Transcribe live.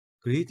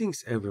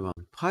Greetings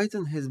everyone.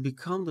 Python has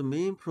become the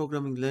main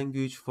programming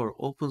language for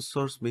open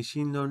source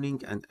machine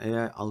learning and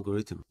AI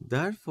algorithms.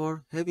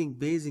 Therefore, having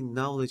basic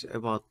knowledge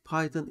about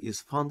Python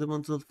is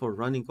fundamental for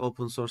running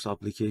open source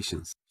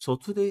applications. So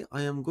today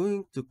I am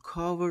going to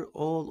cover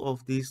all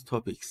of these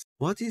topics.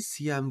 What is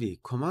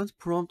CMD, command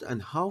prompt,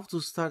 and how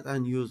to start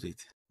and use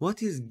it?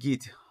 What is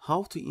Git,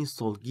 how to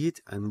install Git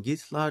and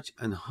Git large,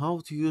 and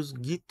how to use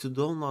Git to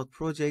download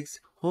projects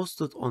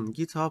hosted on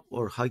GitHub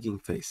or Hugging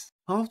Face.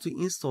 How to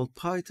install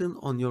Python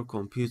on your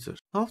computer.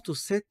 How to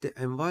set the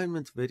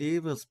environment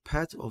variables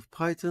path of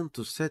Python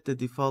to set the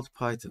default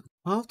Python.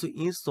 How to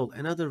install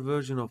another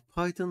version of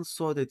Python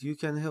so that you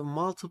can have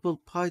multiple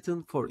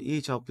Python for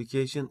each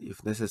application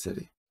if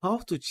necessary. How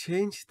to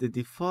change the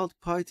default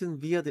Python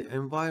via the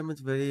environment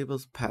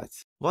variables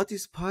path. What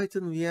is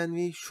Python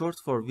VENV, short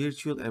for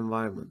virtual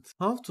environment?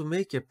 How to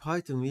make a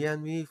Python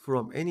VENV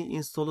from any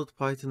installed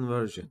Python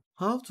version.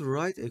 How to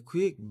write a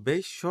quick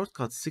bash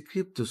shortcut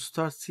script to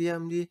start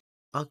CMD,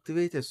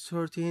 activate a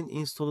certain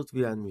installed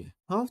VENV.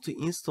 How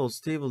to install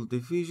stable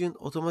diffusion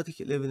automatic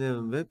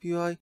 1111 web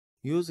UI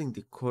using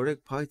the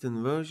correct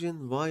Python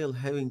version while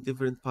having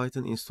different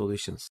Python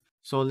installations.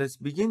 So let's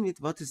begin with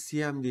what is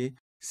CMD.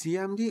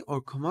 CMD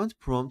or command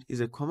prompt is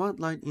a command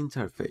line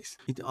interface.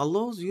 It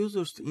allows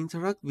users to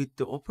interact with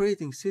the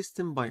operating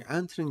system by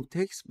entering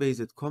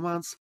text-based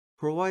commands,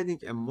 providing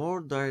a more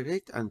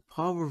direct and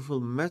powerful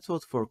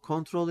method for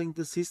controlling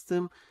the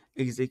system,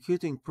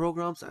 executing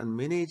programs, and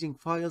managing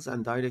files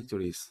and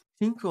directories.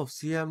 Think of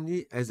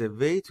CMD as a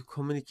way to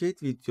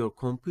communicate with your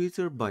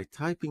computer by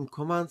typing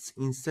commands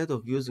instead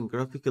of using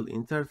graphical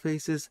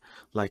interfaces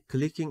like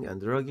clicking and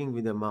dragging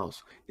with a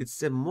mouse.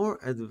 It's a more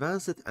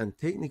advanced and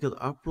technical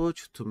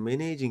approach to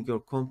managing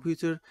your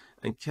computer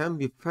and can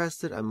be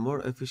faster and more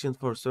efficient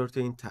for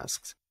certain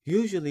tasks.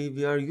 Usually,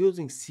 we are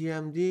using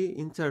CMD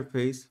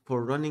interface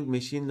for running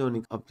machine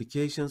learning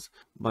applications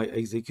by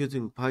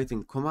executing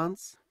Python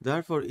commands.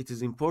 Therefore, it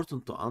is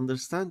important to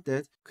understand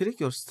that click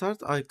your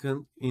start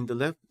icon in the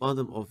left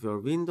bottom of your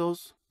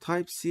Windows,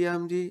 type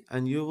CMD,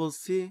 and you will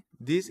see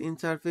this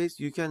interface.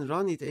 You can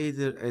run it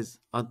either as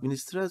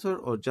administrator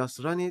or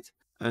just run it,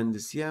 and the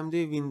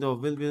CMD window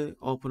will be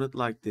opened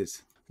like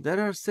this. There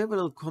are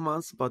several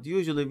commands, but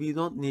usually we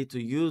don't need to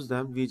use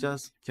them. We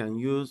just can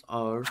use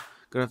our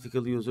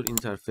graphical user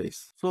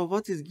interface. So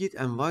what is Git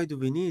and why do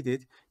we need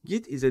it?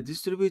 Git is a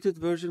distributed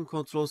version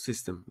control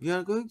system. We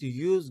are going to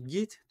use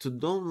Git to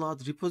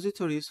download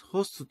repositories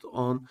hosted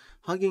on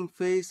Hugging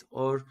Face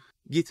or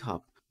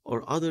GitHub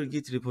or other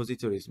Git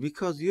repositories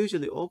because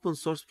usually open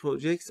source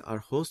projects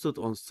are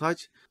hosted on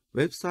such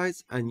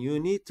websites and you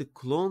need to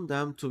clone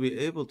them to be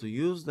able to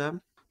use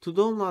them. To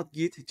download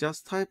Git,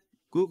 just type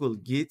Google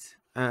Git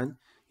and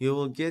you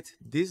will get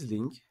this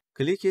link.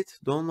 Click it,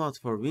 download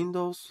for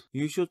Windows.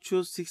 You should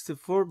choose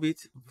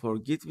 64-bit for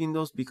Git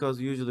Windows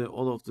because usually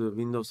all of the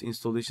Windows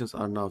installations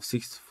are now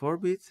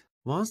 64-bit.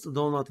 Once the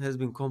download has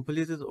been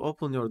completed,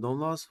 open your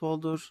downloads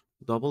folder,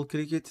 double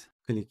click it,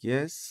 click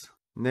yes,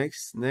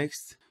 next,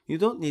 next. You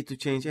don't need to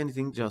change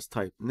anything, just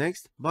type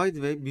next. By the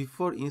way,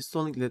 before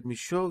installing, let me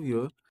show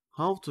you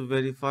how to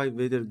verify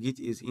whether Git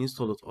is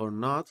installed or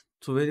not.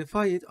 To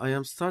verify it, I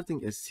am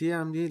starting a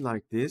CMD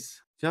like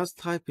this. Just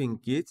typing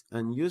Git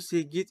and you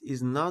see Git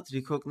is not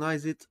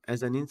recognized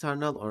as an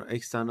internal or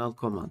external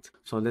command.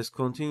 So let's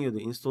continue the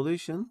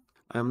installation.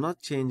 I am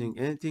not changing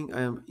anything.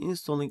 I am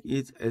installing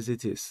it as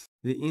it is.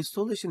 The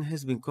installation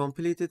has been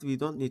completed. We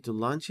don't need to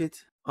launch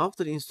it.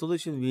 After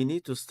installation, we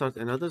need to start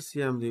another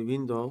CMD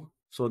window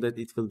so that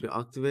it will be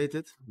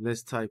activated.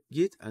 Let's type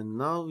Git and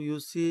now you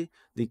see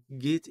the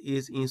Git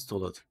is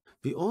installed.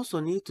 We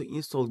also need to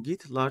install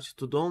Git large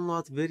to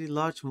download very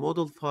large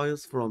model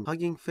files from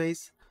Hugging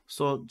Face.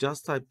 So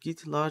just type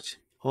git large,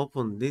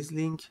 open this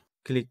link,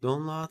 click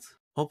download,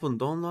 open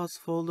downloads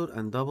folder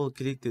and double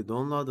click the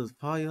downloaded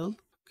file,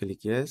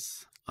 click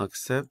yes,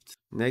 accept,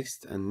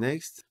 next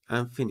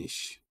and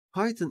finish.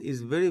 Python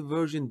is very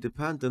version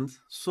dependent,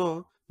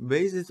 so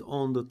based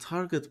on the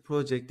target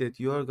project that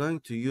you are going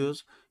to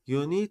use,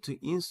 you need to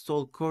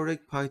install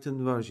correct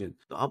Python version.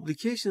 The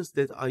applications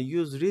that I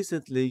used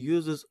recently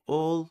uses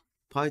all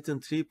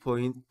Python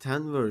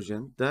 3.10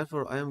 version.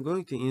 Therefore, I am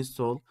going to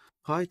install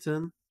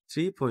Python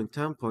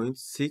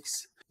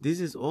 3.10.6. This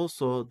is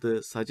also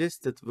the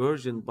suggested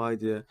version by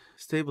the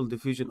Stable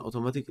Diffusion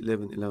Automatic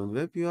 1111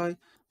 Web UI.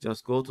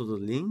 Just go to the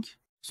link.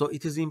 So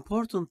it is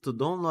important to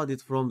download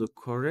it from the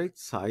correct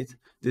site.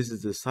 This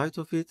is the site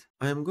of it.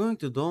 I am going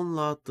to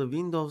download the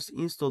Windows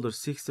Installer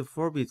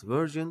 64-bit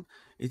version.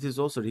 It is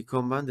also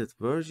recommended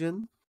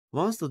version.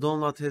 Once the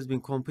download has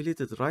been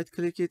completed,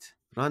 right-click it,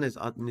 run as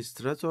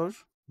administrator.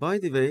 By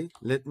the way,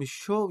 let me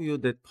show you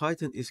that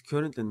Python is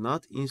currently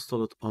not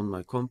installed on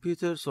my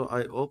computer, so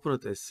I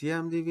opened a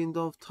CMD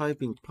window,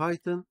 typing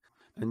Python,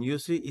 and you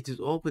see it is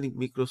opening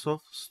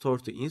Microsoft Store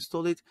to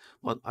install it,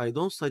 but I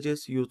don't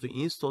suggest you to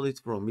install it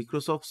from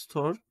Microsoft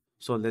Store.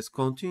 So let's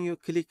continue,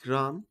 click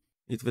Run.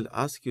 It will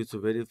ask you to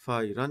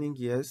verify running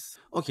yes.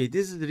 Okay,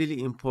 this is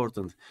really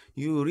important.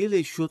 You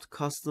really should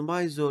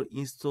customize your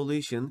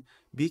installation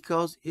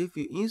because if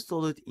you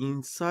install it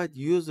inside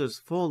users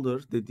folder,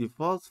 the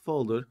default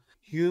folder,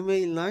 you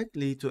may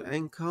likely to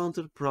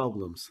encounter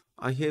problems.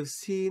 I have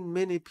seen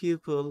many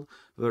people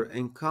were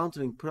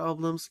encountering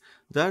problems,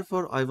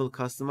 therefore I will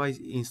customize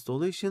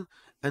installation.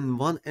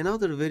 And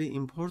another very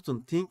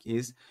important thing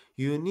is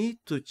you need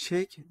to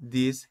check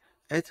this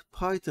add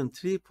Python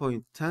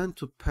 3.10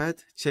 to pad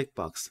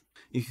checkbox.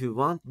 If you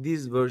want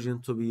this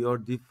version to be your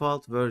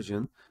default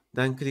version,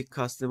 then click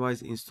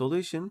customize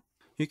installation.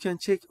 You can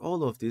check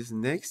all of these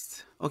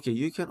next. Okay,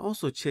 you can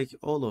also check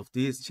all of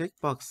these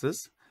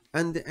checkboxes.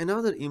 And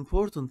another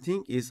important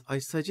thing is I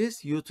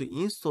suggest you to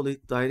install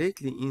it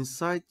directly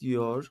inside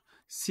your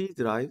C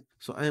drive.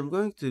 So I am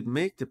going to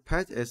make the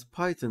path as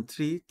Python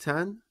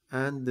 3.10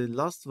 and the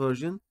last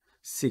version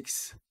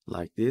 6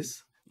 like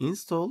this.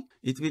 Install.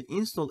 It will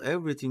install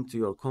everything to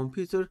your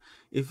computer.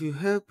 If you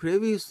have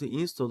previously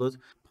installed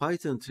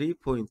Python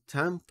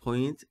 3.10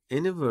 point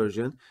any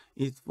version,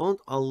 it won't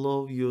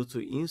allow you to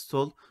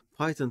install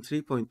Python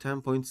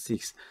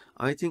 3.10.6.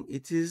 I think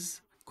it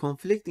is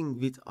conflicting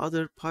with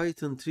other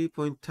Python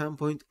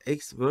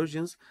 3.10.x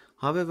versions.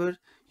 However,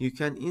 you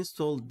can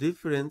install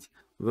different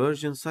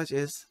versions such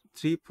as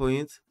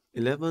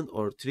 3.11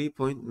 or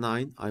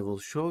 3.9. I will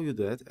show you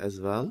that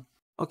as well.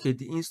 Okay,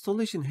 the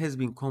installation has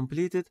been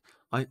completed.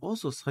 I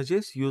also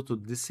suggest you to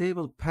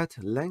disable path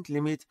length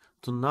limit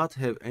to not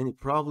have any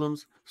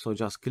problems. So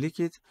just click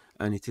it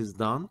and it is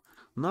done.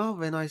 Now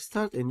when I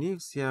start a new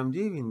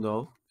CMD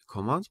window,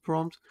 command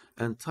prompt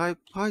and type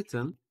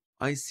Python,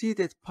 I see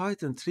that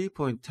Python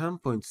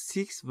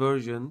 3.10.6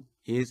 version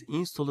is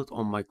installed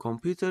on my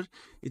computer.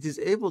 It is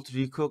able to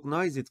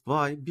recognize it.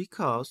 Why?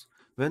 Because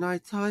when I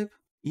type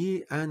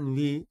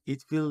ENV,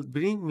 it will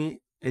bring me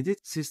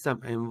edit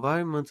system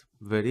environment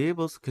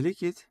variables.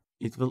 Click it.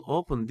 It will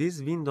open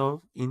this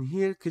window. In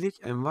here, click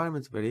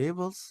environment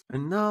variables.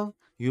 And now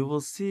you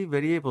will see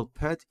variable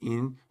path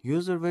in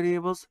user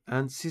variables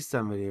and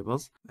system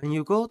variables. When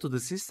you go to the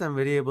system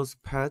variables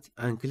path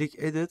and click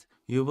edit,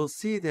 you will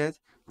see that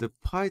the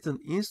Python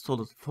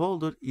installed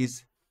folder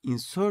is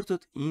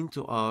inserted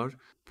into our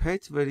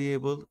path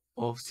variable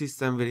of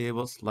system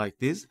variables like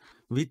this.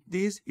 With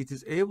this, it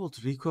is able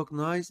to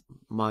recognize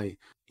my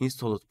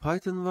installed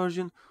Python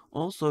version.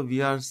 Also,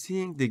 we are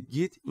seeing the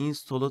git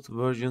installed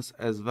versions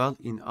as well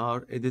in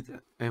our edit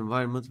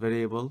environment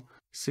variable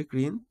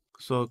screen.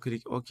 So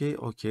click OK,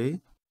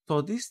 OK.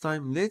 So this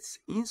time let's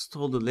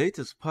install the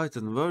latest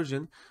Python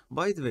version.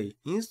 By the way,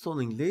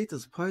 installing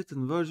latest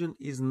Python version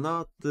is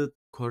not the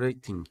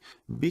correct thing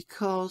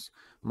because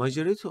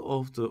majority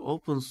of the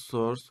open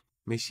source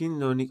machine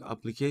learning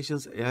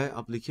applications, AI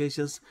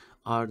applications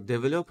are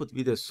developed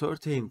with a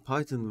certain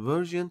Python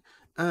version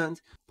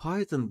and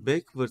Python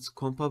backwards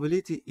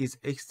compatibility is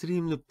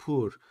extremely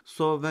poor.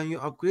 So when you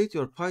upgrade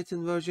your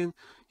Python version,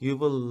 you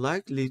will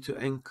likely to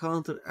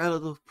encounter a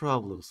lot of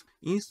problems.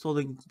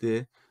 Installing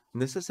the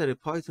necessary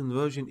Python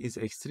version is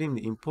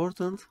extremely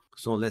important.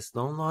 So let's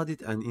download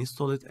it and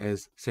install it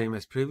as same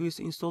as previous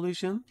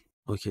installation.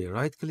 Okay,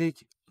 right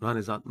click, run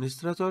as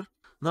administrator.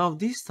 Now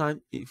this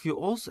time, if you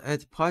also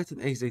add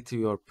Python exec to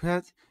your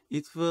path,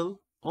 it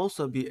will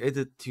also be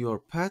added to your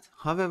path.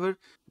 However,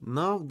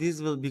 now this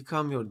will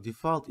become your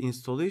default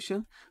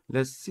installation.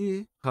 Let's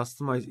see,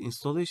 customize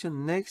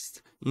installation.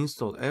 Next,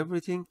 install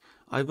everything.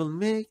 I will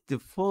make the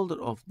folder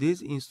of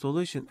this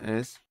installation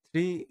as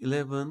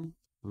 3.11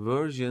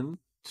 version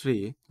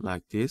 3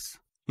 like this.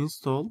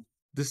 Install.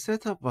 The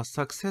setup was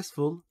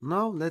successful.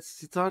 Now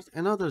let's start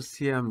another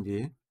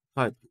CMD.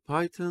 Type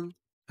Python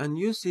and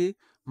you see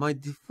my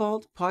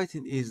default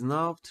Python is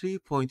now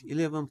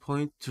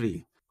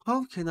 3.11.3.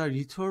 How can I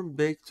return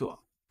back to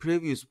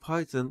previous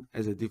Python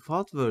as a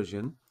default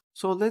version?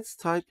 So let's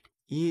type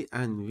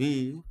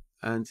env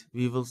and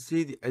we will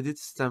see the edit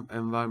system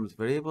environment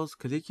variables.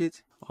 Click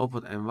it,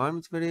 open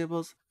environment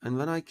variables, and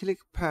when I click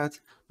path,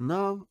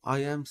 now I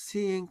am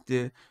seeing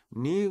the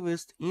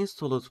newest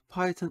installed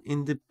Python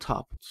in the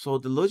top. So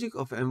the logic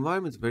of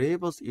environment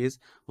variables is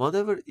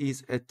whatever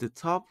is at the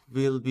top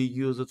will be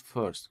used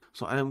first.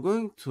 So I am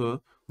going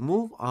to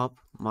move up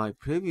my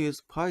previous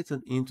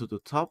Python into the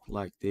top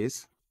like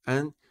this,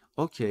 and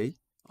okay,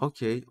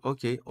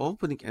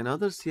 opening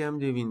another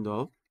CMD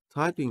window,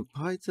 typing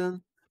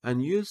Python,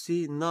 and you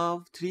see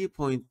now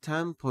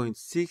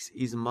 3.10.6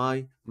 is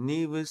my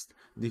newest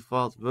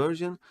default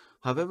version.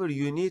 However,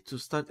 you need to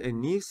start a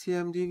new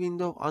CMD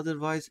window,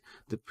 otherwise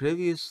the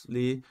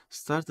previously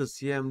started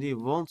CMD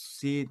won't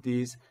see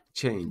this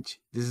change.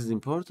 This is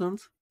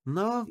important.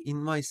 Now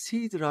in my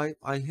C drive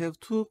I have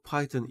two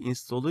Python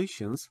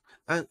installations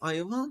and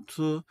I want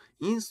to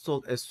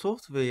install a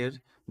software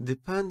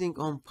depending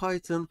on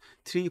Python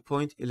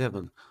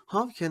 3.11.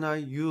 How can I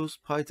use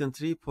Python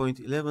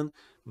 3.11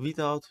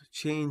 without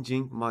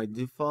changing my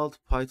default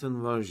Python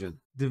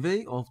version? The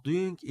way of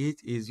doing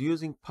it is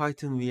using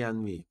Python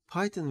VENV.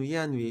 Python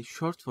VENV,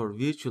 short for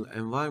Virtual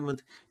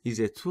Environment, is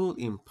a tool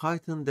in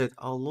Python that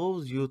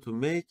allows you to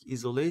make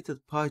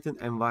isolated Python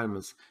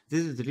environments.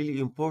 This is really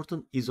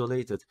important,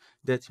 isolated.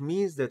 That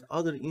means that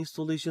other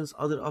installations,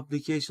 other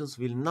applications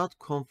will not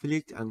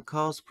conflict and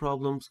cause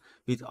problems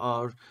with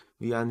our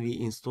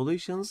VENV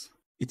installations.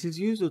 It is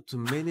used to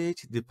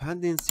manage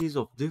dependencies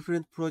of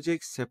different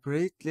projects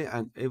separately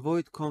and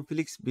avoid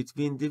conflicts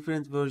between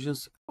different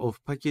versions of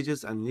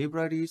packages and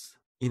libraries.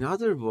 In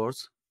other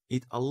words,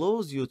 it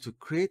allows you to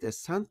create a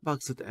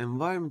sandboxed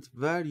environment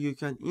where you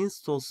can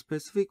install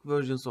specific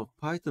versions of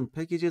Python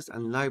packages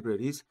and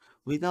libraries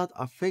without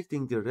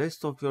affecting the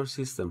rest of your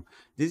system.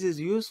 This is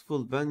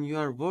useful when you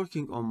are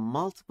working on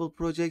multiple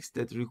projects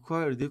that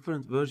require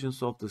different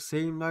versions of the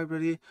same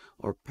library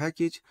or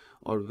package,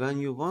 or when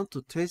you want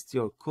to test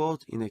your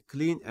code in a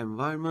clean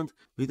environment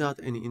without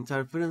any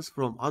interference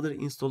from other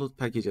installed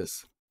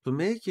packages. To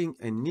making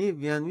a new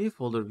VENV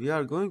folder, we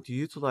are going to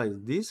utilize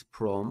this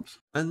prompt,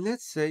 and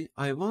let's say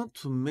I want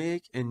to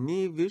make a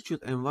new virtual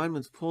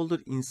environment folder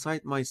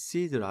inside my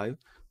C drive.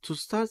 To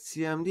start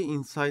CMD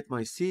inside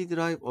my C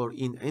drive or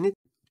in any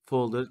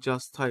folder,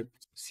 just type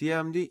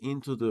CMD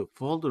into the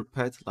folder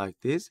path like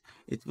this.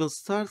 It will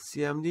start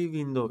CMD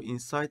window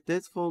inside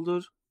that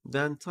folder.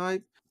 Then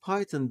type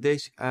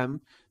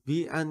python-m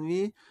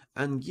VENV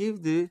and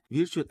give the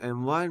virtual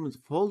environment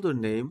folder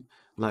name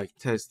like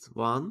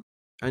test1,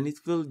 and it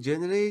will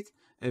generate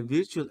a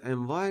virtual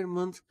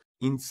environment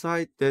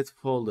inside that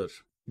folder.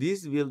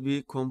 This will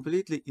be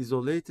completely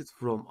isolated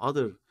from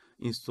other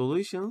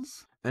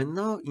installations. And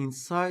now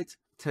inside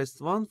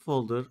test1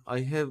 folder, I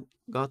have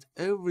got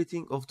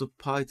everything of the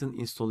Python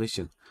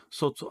installation.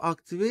 So to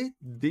activate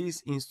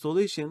this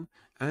installation,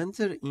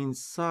 enter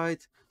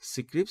inside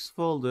scripts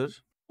folder,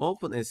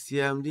 open a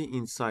CMD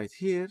inside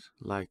here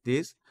like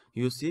this.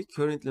 You see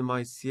currently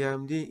my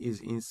CMD is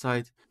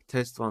inside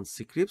test1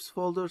 scripts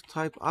folder,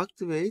 type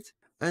activate,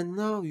 and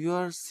now you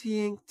are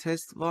seeing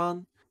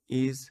test1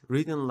 is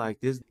written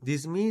like this.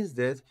 This means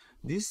that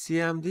this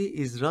CMD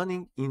is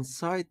running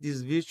inside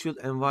this virtual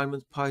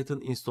environment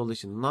Python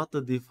installation, not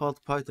the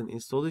default Python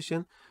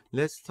installation.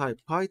 Let's type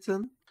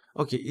Python.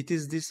 Okay, it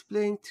is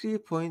displaying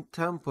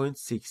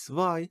 3.10.6.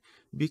 Why?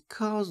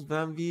 Because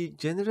when we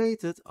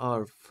generated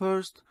our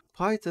first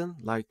Python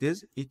like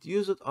this, it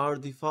used our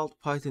default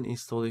Python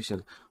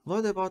installation.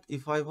 What about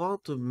if I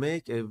want to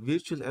make a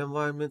virtual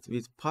environment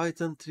with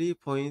Python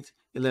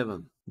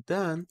 3.11?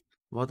 Then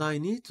what I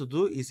need to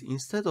do is,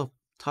 instead of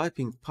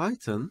typing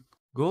Python,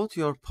 go to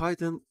your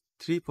Python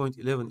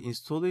 3.11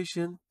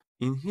 installation.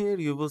 In here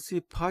you will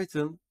see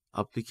Python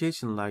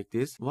application like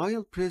this.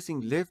 While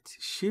pressing left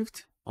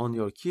shift on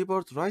your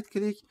keyboard, right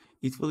click,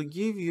 it will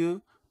give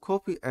you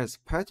copy as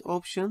path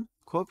option,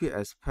 copy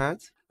as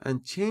path,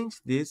 and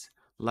change this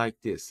like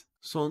this.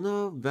 So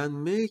now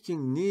when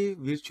making new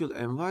virtual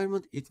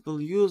environment, it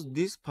will use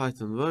this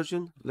Python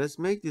version. Let's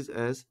make this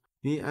as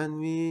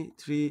VENV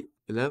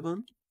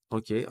 3.11.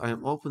 Okay, I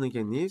am opening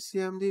a new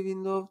CMD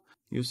window.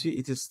 You see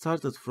it is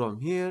started from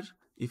here.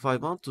 If I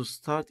want to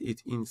start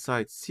it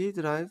inside C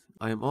drive,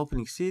 I am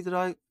opening C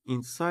drive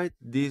inside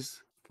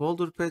this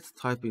folder path,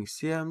 typing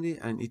CMD,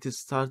 and it is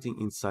starting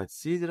inside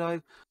C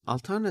drive.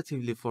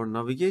 Alternatively, for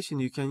navigation,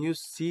 you can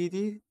use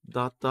cd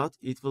dot dot.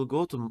 It will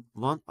go to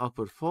one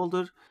upper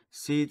folder,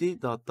 cd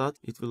dot dot.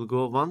 It will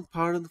go one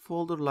parent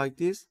folder like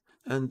this,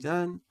 and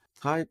then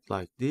type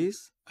like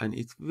this, and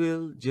it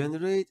will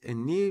generate a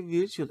new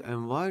virtual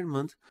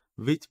environment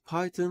with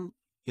Python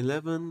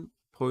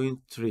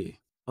 11.3.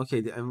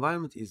 Okay, the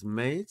environment is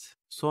made.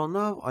 So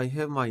now I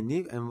have my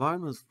new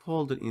environment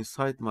folder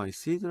inside my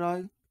C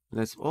drive.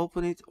 Let's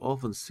open it,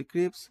 open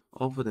scripts,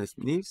 open a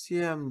new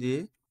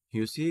CMD.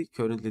 You see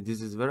currently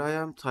this is where I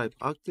am, type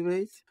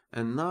activate,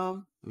 and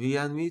now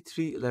VENV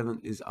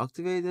 3.11 is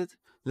activated.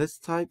 Let's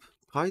type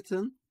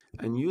Python,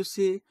 and you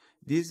see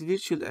this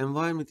virtual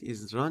environment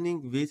is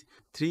running with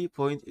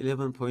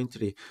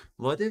 3.11.3.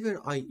 Whatever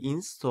I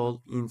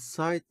install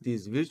inside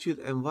this virtual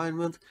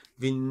environment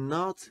will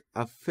not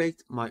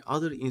affect my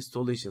other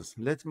installations.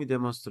 Let me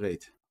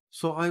demonstrate.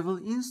 So I will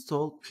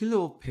install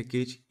pillow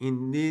package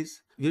in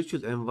this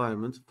virtual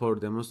environment. For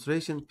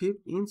demonstration, pip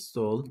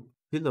install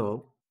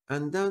pillow,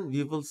 and then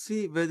we will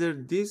see whether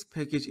this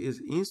package is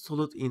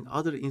installed in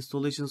other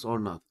installations or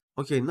not.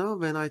 Okay, now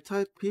when I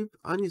type pip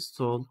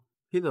uninstall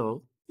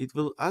pillow, it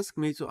will ask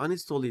me to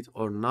uninstall it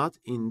or not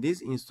in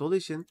this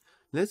installation.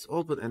 Let's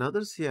open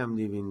another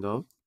CMD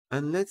window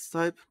and let's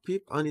type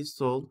pip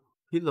uninstall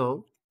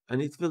pillow,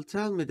 and it will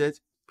tell me that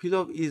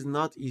pillow is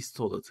not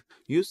installed.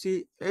 You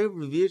see,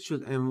 every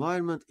virtual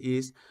environment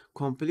is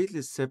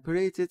completely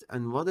separated,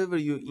 and whatever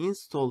you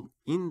install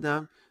in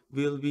them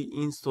will be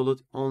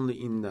installed only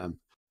in them.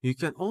 You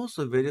can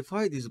also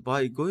verify this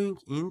by going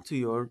into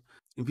your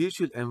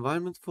virtual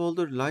environment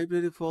folder,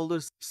 library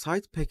folder,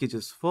 site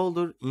packages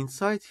folder.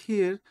 Inside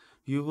here,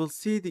 you will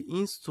see the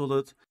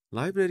installed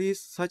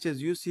libraries, such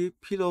as you see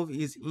pillow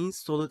is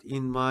installed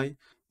in my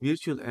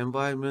virtual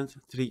environment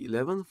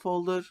 3.11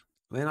 folder.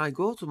 When I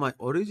go to my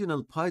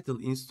original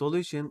Python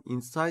installation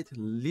inside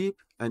lib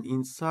and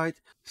inside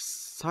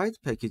side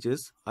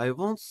packages, I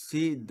won't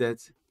see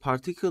that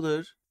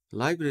particular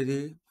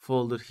library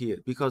folder here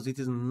because it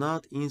is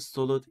not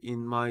installed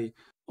in my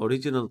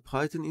original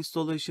Python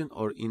installation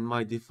or in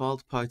my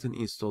default Python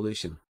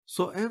installation.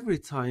 So every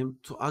time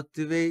to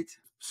activate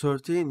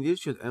certain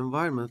virtual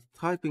environment,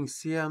 typing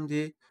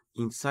cmd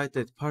inside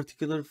that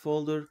particular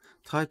folder,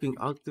 typing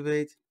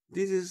activate,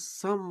 this is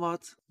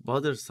somewhat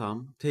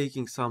bothersome,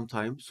 taking some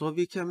time, so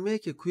we can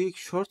make a quick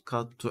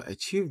shortcut to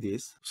achieve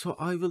this. So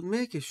I will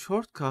make a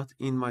shortcut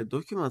in my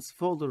documents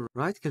folder,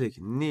 right click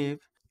new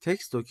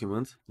text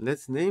document,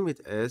 let's name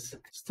it as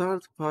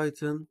start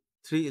python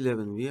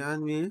 311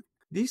 VNV.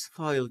 This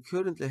file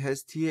currently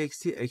has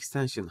txt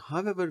extension,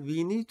 however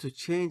we need to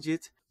change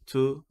it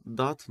to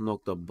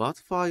 .bat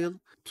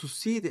file. To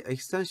see the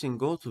extension,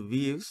 go to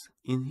views.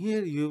 In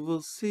here you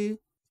will see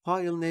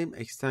file name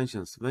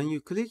extensions. When you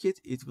click it,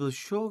 it will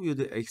show you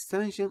the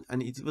extension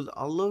and it will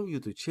allow you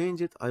to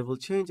change it. I will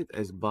change it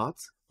as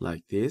bat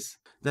like this.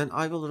 Then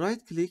I will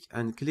right click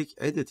and click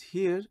edit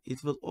here.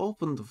 It will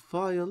open the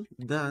file.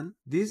 Then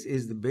this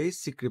is the base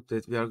script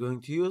that we are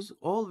going to use.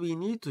 All we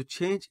need to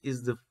change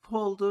is the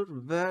folder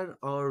where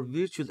our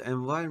virtual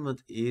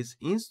environment is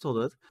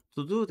installed.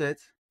 To do that,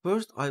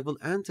 first I will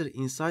enter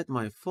inside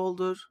my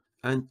folder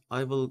and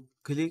I will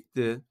click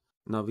the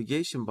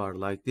navigation bar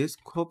like this,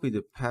 copy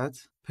the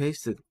path,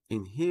 paste it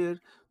in here.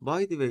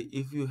 By the way,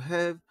 if you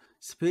have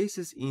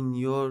spaces in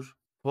your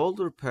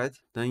folder path,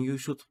 then you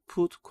should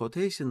put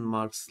quotation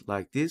marks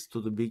like this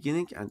to the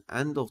beginning and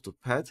end of the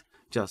path.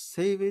 Just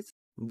save it.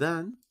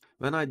 Then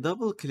when I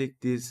double click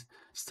this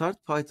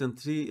start python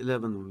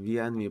 311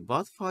 VNV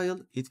bat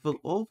file, it will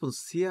open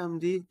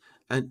cmd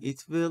and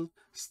it will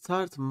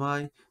start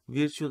my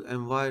virtual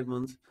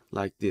environment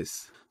like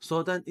this.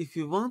 So then if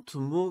you want to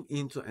move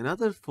into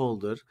another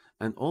folder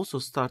and also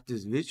start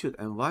this virtual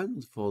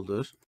environment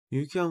folder,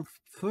 you can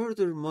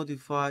further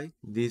modify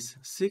this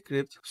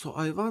script. So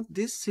I want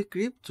this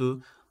script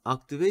to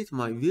activate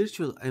my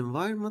virtual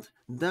environment,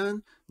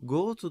 then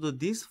go to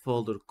this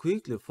folder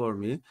quickly for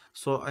me.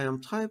 So I am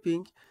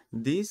typing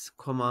this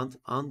command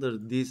under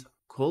this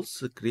call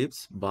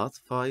scripts bat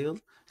file,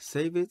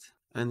 save it,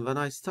 and when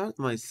I start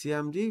my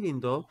cmd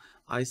window,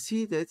 I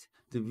see that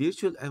the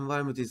virtual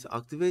environment is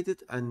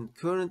activated and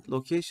current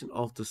location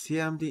of the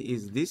cmd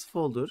is this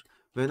folder.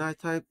 When I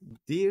type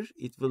dir,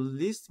 it will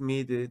list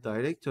me the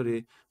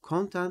directory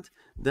content.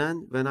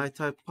 Then when I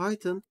type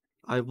python,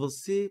 I will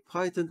see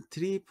python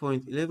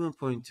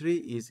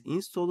 3.11.3 is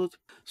installed.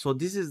 So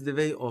this is the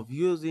way of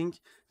using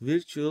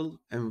virtual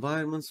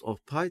environments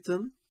of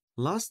Python.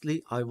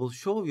 Lastly, I will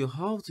show you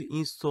how to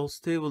install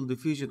Stable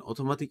Diffusion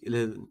Automatic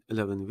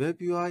 11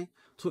 Web UI.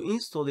 To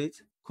install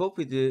it,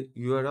 copy the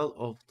URL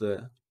of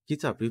the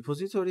GitHub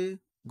repository.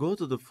 Go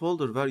to the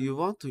folder where you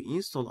want to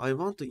install. I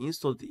want to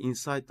install it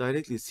inside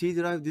directly C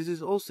drive. This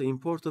is also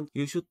important.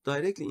 You should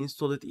directly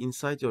install it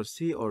inside your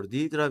C or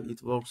D drive.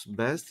 It works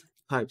best.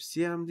 Type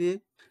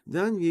cmd.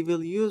 Then we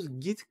will use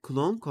git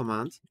clone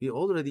command. We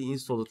already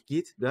installed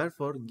git.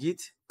 Therefore,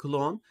 git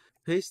clone.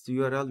 Paste the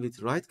URL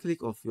with right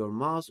click of your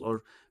mouse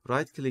or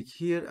right click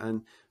here,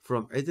 and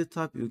from edit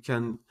tab you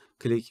can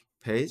click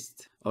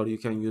paste or you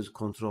can use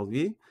Ctrl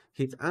V.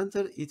 Hit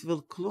enter. It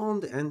will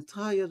clone the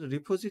entire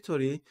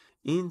repository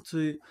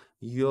into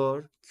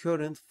your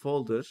current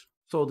folder.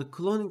 So the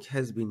cloning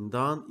has been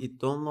done. It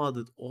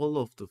downloaded all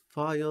of the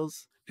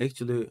files,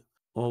 actually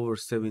over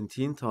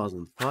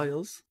 17,000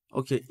 files.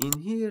 Okay,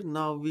 in here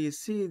now we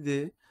see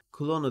the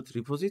cloned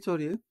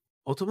repository.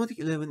 Automatic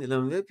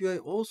 1111 Web UI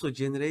also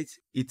generates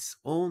its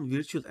own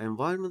virtual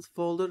environment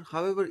folder.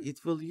 However,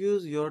 it will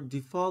use your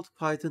default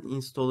Python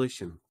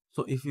installation.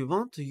 So if you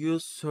want to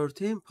use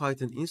certain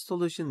Python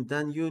installation,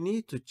 then you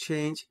need to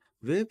change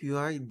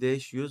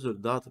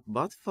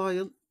webui-user.bat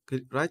file,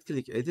 right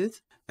click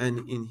edit,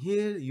 and in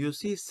here you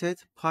see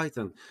set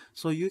Python.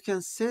 So you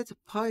can set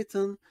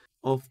Python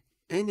of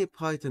any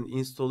Python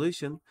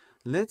installation.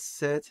 Let's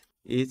set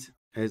it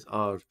as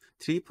our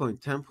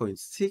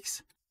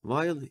 3.10.6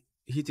 while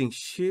hitting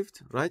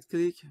shift, right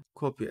click,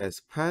 copy as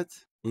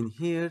path. In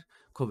here,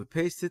 copy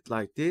paste it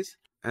like this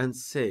and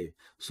save.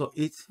 So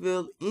it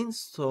will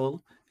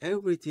install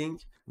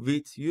everything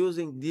with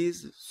using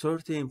this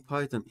certain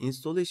Python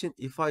installation.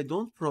 If I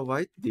don't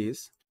provide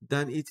this,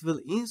 then it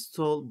will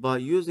install by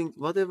using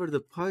whatever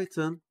the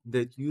Python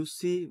that you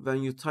see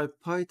when you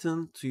type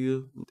Python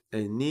to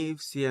a new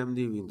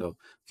cmd window.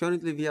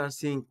 Currently we are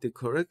seeing the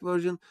correct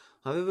version.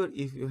 However,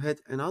 if you had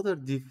another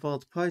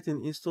default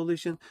Python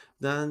installation,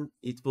 then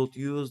it would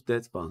use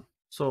that one.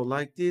 So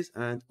like this,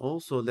 and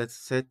also let's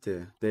set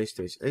the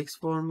 --x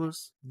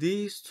formers.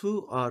 These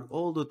two are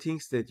all the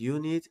things that you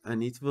need,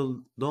 and it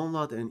will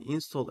download and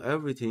install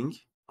everything.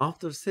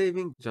 After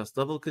saving, just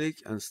double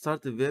click and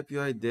start the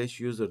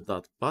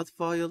webui-user.bat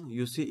file.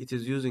 You see it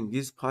is using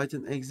this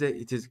Python exe.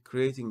 It is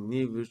creating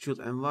new virtual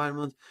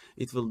environment.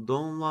 It will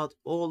download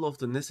all of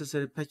the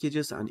necessary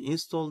packages and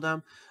install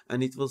them,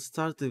 and it will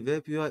start the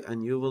web UI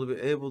and you will be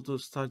able to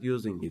start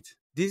using it.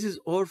 This is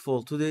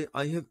Orfol. Today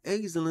I have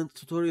excellent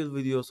tutorial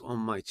videos on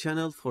my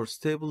channel for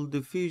Stable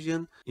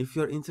Diffusion. If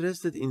you're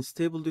interested in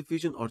Stable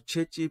Diffusion or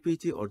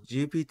ChatGPT or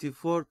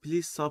GPT-4,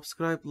 please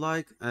subscribe,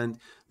 like, and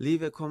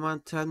leave a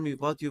comment. Tell me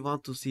what you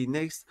want to see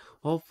next.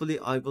 Hopefully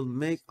I will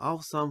make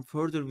awesome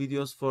further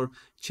videos for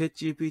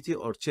ChatGPT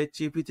or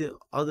ChatGPT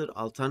other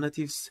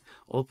alternatives,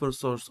 open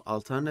source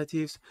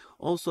alternatives.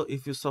 Also,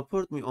 if you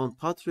support me on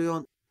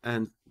Patreon,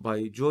 and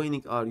by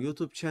joining our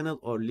YouTube channel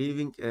or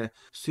leaving a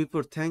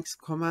super thanks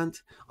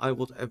comment, I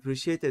would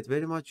appreciate it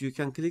very much. You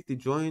can click the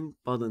join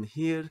button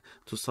here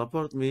to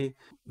support me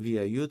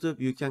via YouTube.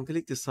 You can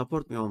click the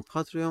support me on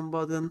Patreon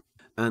button,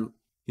 and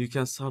you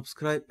can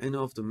subscribe any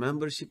of the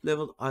membership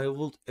level. I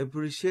would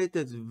appreciate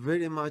it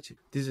very much.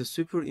 This is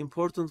super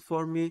important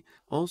for me.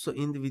 Also,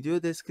 in the video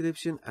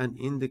description and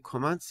in the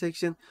comment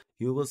section,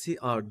 you will see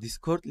our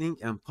Discord link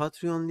and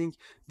Patreon link.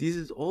 This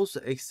is also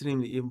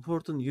extremely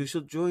important. You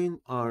should join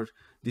our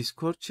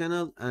Discord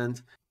channel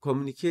and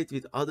communicate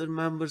with other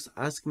members.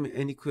 Ask me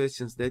any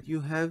questions that you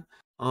have.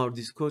 Our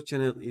Discord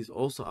channel is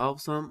also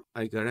awesome.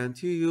 I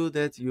guarantee you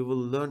that you will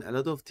learn a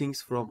lot of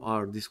things from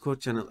our Discord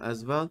channel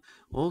as well.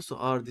 Also,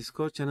 our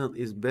Discord channel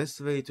is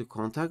best way to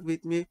contact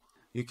with me.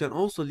 You can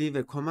also leave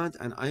a comment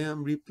and I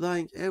am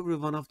replying every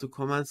one of the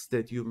comments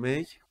that you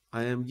make.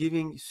 I am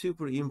giving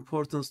super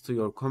importance to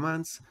your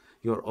comments,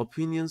 your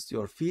opinions,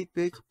 your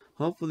feedback.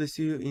 Hopefully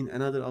see you in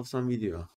another awesome video.